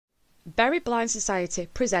Bury Blind Society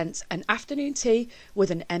presents an afternoon tea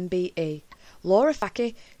with an MBE. Lora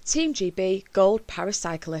Fachie, Team GB Gold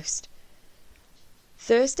Paracyclist.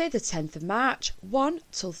 Thursday the 10th of March, 1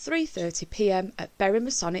 till 3:30 p.m. at Bury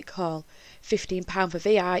Masonic Hall. £15 for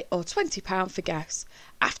VI or £20 for guests.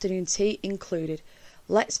 Afternoon tea included.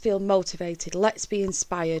 Let's feel motivated, let's be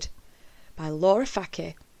inspired. By Lora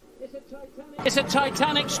Fachie. It's a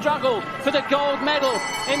titanic struggle for the gold medal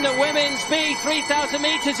in the women's B 3,000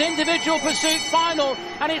 metres individual pursuit final,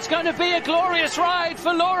 and it's going to be a glorious ride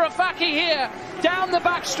for Lora Fachie here. Down the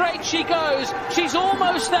back straight she goes. She's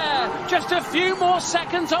almost there. Just a few more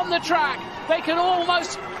seconds on the track. They can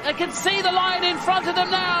see the line in front of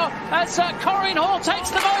them now as Corinne Hall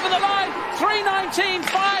takes them over the line.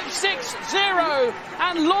 3:19.560,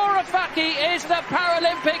 and Lora Fachie is the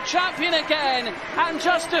Paralympic champion again. And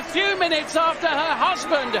just a few minutes after her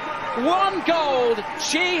husband won gold,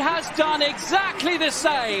 she has done exactly the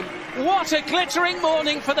same. What a glittering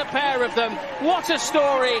morning for the pair of them. What a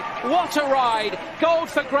story, what a ride. Gold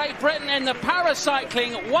for Great Britain in the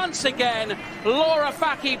paracycling once again. Lora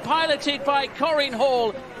Fachie, piloted by Corinne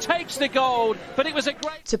Hall, takes the gold, but it was a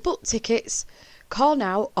great... To book tickets, call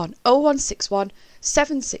now on 0161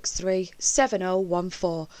 763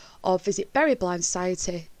 7014 or visit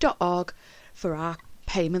buryblindssociety.org for our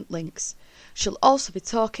payment links. She'll also be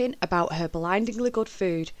talking about her blindingly good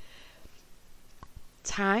food.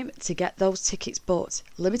 Time to get those tickets booked.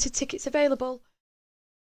 Limited tickets available.